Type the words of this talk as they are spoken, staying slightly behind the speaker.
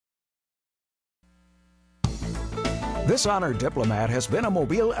This honored diplomat has been a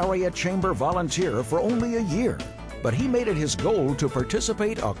Mobile Area Chamber volunteer for only a year, but he made it his goal to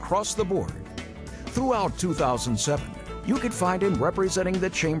participate across the board. Throughout 2007, you could find him representing the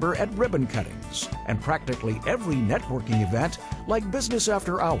Chamber at ribbon cuttings and practically every networking event like Business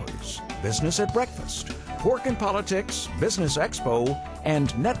After Hours, Business at Breakfast, Pork and Politics, Business Expo, and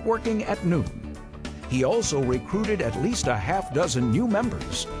Networking at Noon. He also recruited at least a half-dozen new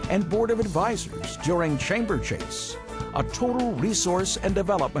members and board of advisors during Chamber Chase, a total resource and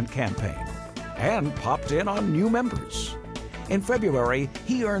development campaign, and popped in on new members. In February,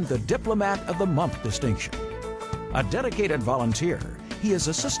 he earned the Diplomat of the Month distinction. A dedicated volunteer, he is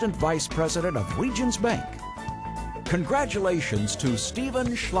Assistant Vice President of Regions Bank. Congratulations to Stephen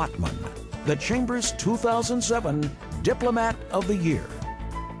Schlautman, the Chamber's 2007 Diplomat of the Year.